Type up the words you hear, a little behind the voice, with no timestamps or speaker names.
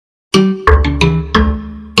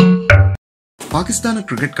Pakistan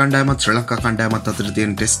cricket කණ්ඩායමත් ශ්‍රී ලංකා කණ්ඩායමත් අතර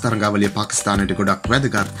තියෙන test තරඟාවලිය පාකිස්තානයට ගොඩක්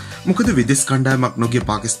වැදගත්. මොකද විදේශ කණ්ඩායමක් නොගිය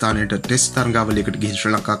පාකිස්තානයට ටෙස්ට් තරඟාවලියකට ගිහින්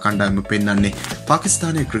ශ්‍රී ලංකා කණ්ඩායම පෙන්වන්නේ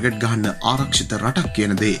පාකිස්තානයේ ක්‍රිකට් ගහන්න ආරක්ෂිත රටක්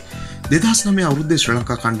කියන දේ. 2009 අවුරුද්දේ ශ්‍රී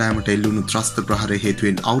ලංකා කණ්ඩායමට එල්ලුණු ත්‍රස්ත ප්‍රහාරය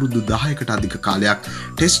හේතුවෙන් අවුරුදු 10කට අධික කාලයක්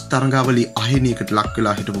ටෙස්ට් තරඟාවලිය අහිමියකට ලක්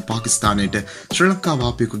වෙලා හිටපු පාකිස්තානයට ශ්‍රී ලංකාව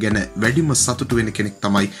ආපියක ගැන වැඩිම සතුටු වෙන කෙනෙක්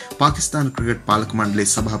තමයි පාකිස්තාන ක්‍රිකට් පාලක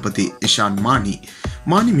මණ්ඩලයේ සභාපති ඉෂාන් මානි.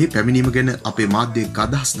 මානි මේ පැමිණීම ගැන අපේ මාධ්‍යයක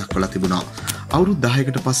අදහස් දක්වලා තිබුණා. අවුරුදු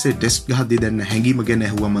 10කට පස්සේ ටෙස්ට් ගහද්දී දැන් හැංගීම ගැන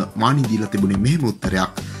ඇහුවම මානි දීලා තිබුණේ මෙහෙම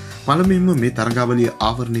උත්තරයක්. පළමුවෙන්ම මේ තරඟාවලිය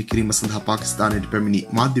ආවරණය කිරීම සඳහා පාකිස්තානයට පැමිණි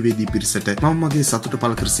මාධ්‍යවේදී පිරිසට මම මගේ සතුට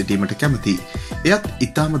පළ කර සිටීමට කැමැතියි. එයත්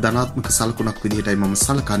ඉතාම ධනාත්මක සලකුණක් විදිහටයි මම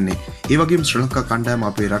සලකන්නේ. ඒ වගේම ශ්‍රී ලංකා කණ්ඩායම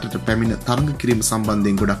අපේ රටට පැමිණ තරඟ කිරීම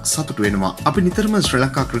සම්බන්ධයෙන් ගොඩක් සතුටු වෙනවා. අපි නිතරම ශ්‍රී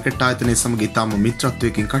ලංකා ක්‍රිකට් ආයතනය සමග ඉතාම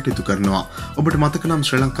මිත්‍රත්වයකින් කටයුතු කරනවා. ඔබට මතක නම්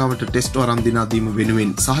ශ්‍රී ලංකාවට ටෙස්ට් වරම් දිනා දීම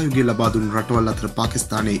වෙනුවෙන් සහයෝගය ලබා දුන් රටවල් අතර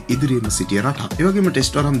පාකිස්තානයේ ඉදිරියේම සිටිය රටක්. ඒ වගේම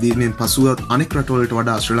ටෙස්ට් වරම් දීමෙන් පසුව අනෙක් රටවලට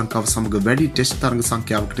වඩා ශ්‍රී ලංකාව සමග වැඩි ටෙස්ට් තරඟ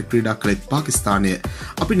සංඛ්‍යාවකට ක්‍රීඩා කළේ පාකිස්තානය.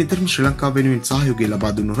 අපි නිතරම ශ්‍රී ලංකාව වෙනුවෙන් සහයෝගය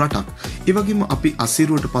ලබා දුන්නු රටක්. ඒ වගේම අපි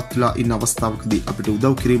අසීරුවට පත් වෙලා ඉන්න අවස්ථාවකදී අපිට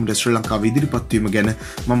උදව් කිරීමට ශ්‍රී ලංකාව ඉදිරිපත් වීම ගැන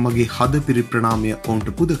මම මගේ හදපිරි ප්‍රණාමය ඔවුන්ට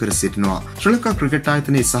පුද කර සිටිනවා. ශ්‍රී ලංකා ක්‍රිකට්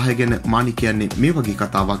ආයතනයේ සහාය ගැන මානි කියන්නේ මේ වගේ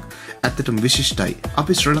කතාවක්. ඇත්තටම විශිෂ්ටයි.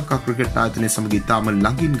 අපි ශ්‍රී ලංකා ක්‍රිකට් ආයතනය සමග ඉතාම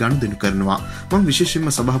ළඟින් ගනුදෙනු කරනවා. මම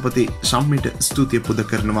විශේෂයෙන්ම සභාපති ශම්මිට ස්තුතිය පුද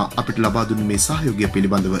කරනවා අපිට ලබා දුන්නු මේ සහයෝගය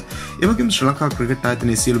පිළිබඳව. ඒ වගේම ශ්‍රී ලංකා ක්‍රිකට්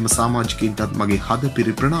ආයතනයේ සියලුම සමාජිකයින්ටත් මගේ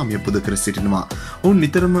හදපිරි ප්‍රණාමය පුද කර සිටිනවා. ඔවුන්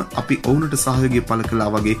නිතරම අපි ඔවුන්ට සහයෝගය පළ කළා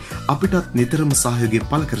වගේ අපිටත් නිතරම සහයෝගය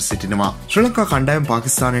පළ කර සිටිනවා. ශ්‍රී ලංකා කණ්ඩායම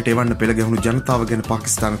පාකිස්තානයට එවන්න පෙළ ගැහුණු ජනතාව ගැන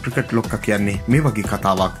පාකිස්තාන ක්‍රිකට් ලොක්කා කියන්නේ මේ වගේ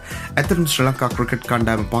කතාවක්. ඇත්තටම ශ්‍රී ලංකා ක්‍රිකට්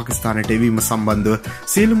කණ්ඩායම පාකිස්තානයට එවීම සම්බන්ධව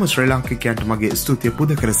සියලුම ශ්‍රී ලාංකිකයන්ට මගේ ස්තුතිය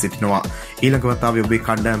පුද කර සිටිනවා. ඊළඟ වතාවේ ඔබේ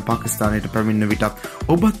කණ්ඩායම පාකිස්තානයට පැමිණෙන විටත්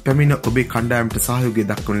ඔබත් පැමිණ ඔබේ කණ්ඩායමට සහයෝගය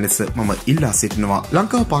දක්වන ලෙස මම ඉල්ලා සිටිනවා.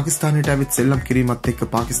 ලංකාව පාකිස්තානයට ඇවිත් සෙල්ලම් කිරීමත් එක්ක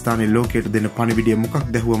පාකිස්තානයේ ලෝකයට දෙන පණිවිඩය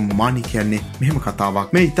මොකක්ද ඇහුවම මානි කියන්නේ මෙහෙම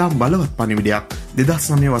කතාවක්. මේ ඉතාම බලවත් පණිවිඩයක්.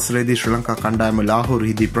 2009 වසරේදී ශ්‍රී ලංකා කණ්ඩායම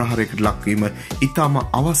ලාහෝරෙහිදී ප්‍රහාරයකට ලක්වීම ඉතාම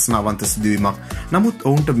අවස්නාවන්ත සිදුවීමක්. නමුත්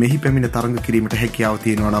ඔවුන්ට මෙහි පැමිණ තරඟ කිරීමට හැකියාව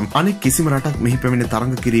තියෙනවා නම් අනෙක් කිසිම රටක් මෙහි පැමිණ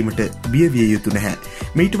තරඟ කිරීමට බිය විය යුතු නැහැ.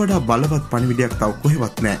 මීට වඩා බලවත් පණිවිඩයක් තව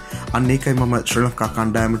කොහෙවත් නැහැ. අන්න ඒකයි මම ශ්‍රී ලංකා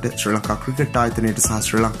කණ්ඩායමට, ශ්‍රී ලංකා ක්‍රිකට් ආයතනයට සහ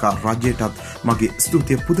ශ්‍රී ලංකා රජයටත් මගේ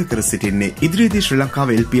ස්තුතිය පුද කර සිටින්නේ. ඉදිරියේදී ශ්‍රී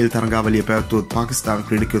ලංකාව LPL තරඟාවලිය පැවැත්වුවොත් පාකිස්තාන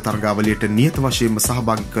ක්‍රීඩකයෝ තරඟාවලියට නියත වශයෙන්ම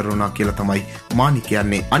සහභාගී කරනවා කියලා තමයි මානි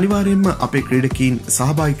කියන්නේ. අනිවාර්යයෙන්ම අපේ ක්‍රීඩකීන්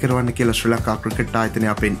සහභාගී කරවන්න කියලා ශ්‍රී ලංකා ක්‍රිකට්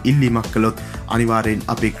ආයතනය අපෙන් ඉල්ලීමක් කළොත් අනිවාර්යෙන්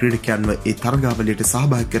අපේ ක්‍රීඩකයන්ව ඒ තරඟාවලියට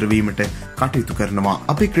සහභාගී කරවීමට කටයුතු කරනවා.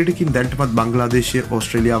 අපේ ක්‍රීඩකීන් දැනටමත් බංග්ලාදේශය,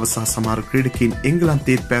 ඕස්ට්‍රේලියාව සහ සමහර ක්‍රීඩකීන්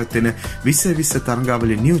එංගලන්තයේත් පැවැත්වෙන 20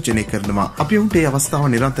 තරඟාවලිය නියෝජනය කරනවා. අපි උන්ට ඒ අවස්ථාව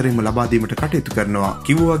නිරන්තරයෙන්ම ලබා දීමට කටයුතු කරනවා.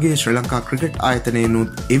 කිව්වා වගේ ශ්‍රී ලංකා ක්‍රිකට්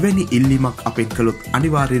ආයතනයනොත් එවැනි ඉල්ලීමක් අපෙන් කළොත්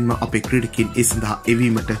අනිවාර්යෙන්ම අපේ ක්‍රීඩකීන් ඒ සඳහා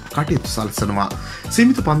එවීමට කටයුතු සලසනවා.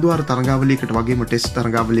 සීමිත පන්දුවාර තරඟාවලියකට වගේම ටෙස්ට්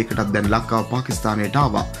තරඟාවලියකටත් දැන් ලංකාව පාකිස්තානයට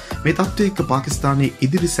ආවා. මේ තත්ත්වය එක්ක පාකිස්තානයේ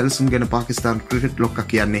ඉදිරි සැලසුම් ගැන පාකිස්තාන ක්‍රිකට් ලොක්කා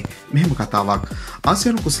කියන්නේ මෙහෙම කතාවක්.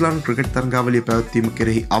 ආසියානු කුසලාන ක්‍රිකට් තරඟාවලිය පැවැත්වීම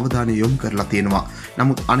කෙරෙහි අවධානය යොමු කරලා තියෙනවා.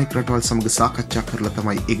 නමුත් අනෙක් රටවල් සමග සාකච්ඡා කරලා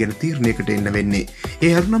තමයි ඒ ගැන තීරණයකට එන්න වෙන්නේ.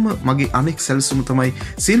 ඒ හැරුණම මගේ අනෙක් සැලසුම තමයි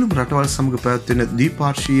සියලුම රටවල් සමග පැවැත්වෙන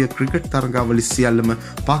ද්විපාර්ශ්වීය ක්‍රිකට් තරඟාවලි සියල්ලම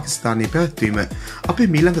පාකිස්තානයේ පැවැත්වීම. අපේ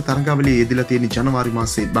ඊළඟ තරඟාවලිය යෙදලා තියෙන ජනවාරි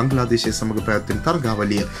මාසයේ බංග්ලාදේශය සමග පැවැත්වෙන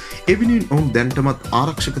තරඟාවලිය. ඒ වෙනුවෙන් ඔවුන් දැනටමත්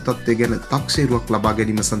ආරක්ෂක තත්ත්වය ගැන තක්සේරුවක් ලබා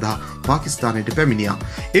ගැනීම සඳහා පාකිස්තානයට පැමිණියා.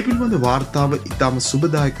 ඒ පිළිබඳ වාර්තාව ඉතාම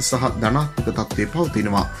සුබදායක සහ ධනාත්මක තත්ත්වයේ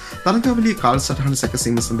පවතිනවා. තරඟාවලියේ කාලසටහන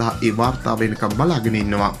සැකසීම සඳහා ඒ වාර්තාව වෙනකම් බලාගෙන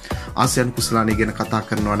ඉන්නවා. ආසියානු කුසලානය ගැන කතා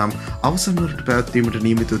කරනවා නම් අවසන් වරට පැවැත්වීමට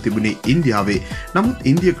නියමිතව තිබුණේ ඉන්දියාවේ. නමුත්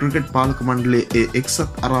ඉන්දිය ක්‍රිකට් පාලක මණ්ඩලය ඒ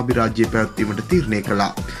එක්සත් අරාබි රාජ්‍යයේ පැවැත්වීමට තීරණය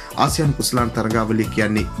කළා. ආසියානු කුසලාන තරඟාවලිය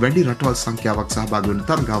කියන්නේ වැඩි රටවල් සංඛ්‍යාවක් සහභාගී වන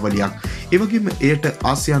තරඟාවලියක්. ඒ වගේම එයට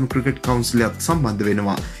ආසියානු ක්‍රිකට් කවුන්සිලයත් සම්බන්ධ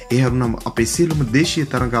වෙනවා. ඒ හැරුණම අපේ සියලුම දේශීය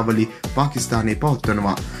තරඟාවලි පාකිස්තානයේ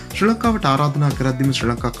පවත්වනවා. ශ්‍රී ලංකාවට ආරාධනා කරද්දිම ශ්‍රී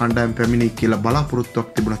ලංකා කණ්ඩායම පැමිණි කියලා බලාපොරොත්තුවක්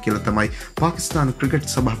තිබුණා කියලා තමයි පාකිස්තාන ක්‍රිකට්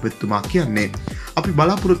සභාපතිතුමා කියන්නේ. අපි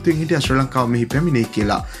බලාපොරොත්තුෙන් හිටියා ශ්‍රී ලංකාව මෙහි පැමිණෙයි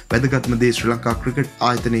කියලා. වැදගත්ම දේ ශ්‍රී ලංකා ක්‍රිකට්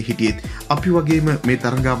ආයතනයේ හිටියෙත් අපි වගේම මේ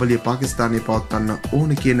තරඟාවලිය පාකිස්තානයේ පවත්වන්න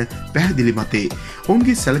ඕන කියන පැහැදිලි මතේ.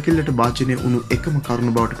 ඔවුන්ගේ සැලකිල්ලට භාජනය වුණු එකම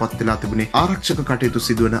කරුණ බවට පත් වෙලා තිබුණේ ආරක්ෂක කටයුතු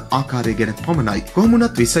සිදුවන ආකාරය ගැන පමණයි. කොහොම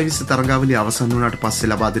වුණත් 20 තරඟාවලිය අවසන් වුණාට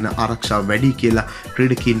පස්සේ ලබා දෙන ආරක්ෂාව වැඩි කියලා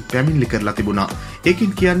ක්‍රීඩකීන් පැමිණිලි කරලා තිබුණා.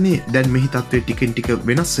 ඒකින් කියන්නේ දැන් මෙහි තත්ත්වය ටිකෙන් ටික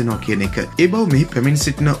වෙනස් වෙනවා කියන එක. ඒ බව මෙහි පැමිණ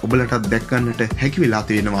සිටින ඔබලටත් දැක් ගන්නට හැකි වෙලා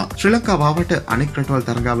තියෙනවා. ශ්‍රී ලංකාව ආවට අනෙක් රටවල්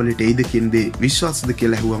තරඟාවලියට එයිද කියන දේ විශ්වාසද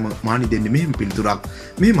කියලා ඇහුවම මානි දෙන්නේ මෙහෙම පිළිතුරක්.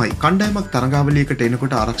 මෙහෙමයි කණ්ඩායමක් තරඟාවලියකට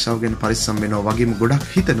එනකොට ආරක්ෂාව ගැන පරිස්සම් වෙනවා වගේම ගොඩක්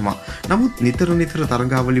හිතනවා. නමුත් නිතර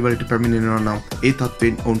තරඟාවලි වලට පැමිණෙනවා නම් ඒ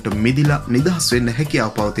තත්ත්වෙන් ඔවුන්ට මිදිලා නිදහස් වෙන්න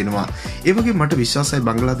හැකියාව පවතිනවා. ඒ වගේම මට විශ්වාසයි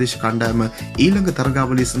බංග්ලාදේශ කණ්ඩායම ඊළඟ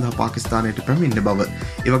තරඟාවලිය සඳහා පාකිස්තානයට පැමිණෙන බව.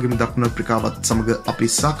 ඒ වගේම දකුණු අප්‍රිකාවත් සමග අපි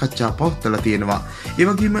සාකච්ඡා පවත්වලා තියෙනවා. ඒ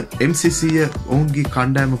වගේම MCC ඔවුන්ගේ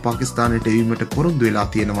කණ්ඩායම පාකිස්තානයට එවීමට පොරොන්දු වෙලා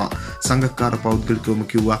තියෙනවා. සංඝකාර පෞද්ගලිකවම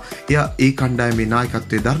කිව්වා එයා ඒ කණ්ඩායමේ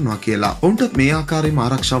නායකත්වයේ දරනවා කියලා. ඔවුන්ට මේ ආකාරයෙන්ම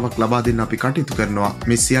ආරක්ෂාවක් ලබා දෙන්න අපි කටයුතු කරනවා.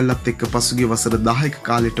 මේ සියල්ලත් එක්ක පසුගිය වසර 10ක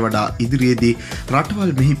කාලයට වඩා ඉදිරියේදී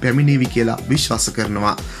රටවල් මෙහි පැමිණේවි කියලා විශ්වාස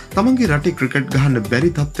කරනවා. තමන්ගේ රටේ ක්‍රිකට් ගහන්න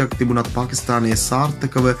බැරි තත්ත්වයක් තිබුණත් පාකිස්තානයේ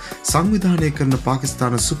සාර්ථකව සංවිධානය කරන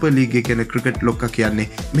පාකිස්තාන සුපර් ලීගය ගැන ක්‍රිකට් ලොක්කා කියන්නේ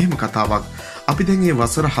මෙහෙම කතාවක්. අපි දැන් මේ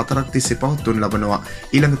වසර 4ක් තිස්සේ පවත්වනු ලබනවා.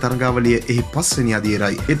 ඊළඟ තරඟාවලිය එහි 5 වෙනි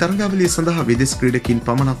අදියරයි. ඒ තරඟාවලිය සඳහා විදේශ ක්‍රීඩකින්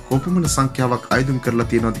පමණක් කොපමණ සංඛ්‍යාවක් අයදුම් කරලා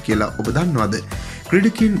තියෙනවද කියලා ඔබ දන්නවද?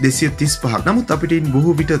 ක්‍රීඩකින් 235ක්. නමුත් අපිට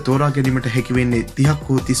බොහෝ විට තෝරා ගැනීමට හැකි වෙන්නේ 30ක්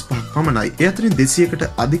හෝ 35ක් පමණයි. ඒ අතරින්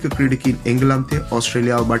 200කට අධික ක්‍රීඩකින් එංගලන්තය,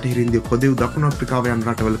 ඕස්ට්‍රේලියාව, බටහිර ඉන්දිය, කොදෙව්, දකුණු අප්‍රිකාව යන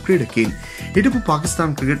රටවල ක්‍රීඩකින්. හිටපු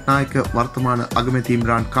පාකිස්තාන් ක්‍රිකට් නායක වර්තමාන අගමැති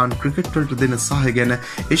ඉම්රාන් ખાન ක්‍රිකට් වලට දෙන සහාය ගැන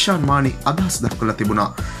ඉෂාන් මානි අදහස් දක්වලා තිබුණා.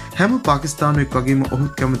 හැම පාකිස්තානුවෙක් වගේම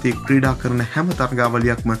ඔහුත් කැමති ක්‍රීඩා කරන හැම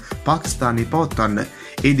තරඟාවලියක්ම පාකිස්තානයේ පවත්වන්න.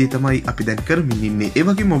 ඒ දේ තමයි අපි දැන් කරමින් ඉන්නේ. ඒ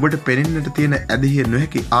වගේම ඔබට පෙනෙන්නට තියෙන ඇදහිය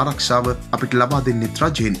නොහැකි ආරක්ෂාව අපිට ලබා දෙන්නේ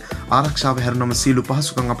රජයෙන්. ආරක්ෂාව හැරෙනම සීළු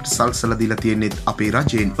පහසුකම් අපිට සල්සලා දීලා තියෙන්නේ අපේ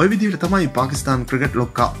රජයෙන්. ওই විදිහට තමයි පාකිස්තාන ක්‍රිකට්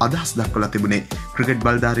ලොක්කා අදහස් දක්වලා තිබුණේ. ක්‍රිකට්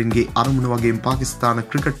බලධාරීන්ගේ අරමුණ වගේම පාකිස්තාන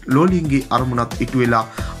ක්‍රිකට් ලෝලියන්ගේ අරමුණත් ඉටු වෙලා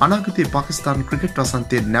අනාගතයේ පාකිස්තාන ක්‍රිකට්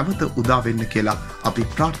වසන්තය නැවත උදා වෙන්න කියලා අපි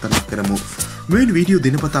ප්‍රාර්ථනා කරමු. මේ වීඩියෝ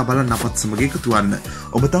දිනපතා බලන්න අපත් සමග එකතු වෙන්න.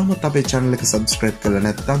 ඔබ තාමත් අපේ channel එක subscribe කරලා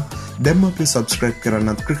නැත්නම් දැන්ම අපි subscribe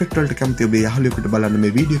කරන්නත් ක්‍රිකට් වලට කැමති ඔබේ යහළුවෙකුට බලන්න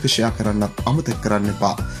මේ වීඩියෝ එක share කරන්නත් අමතක කරන්න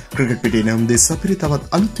එපා. ක්‍රිකට් පිටේ නම් දෙස් අපිට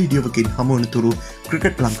තවත් අලුත් වීඩියෝවකින් හමු වන තුරු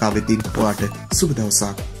ක්‍රිකට් ලංකාවෙදී ඔයාට සුබ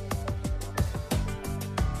දවසක්.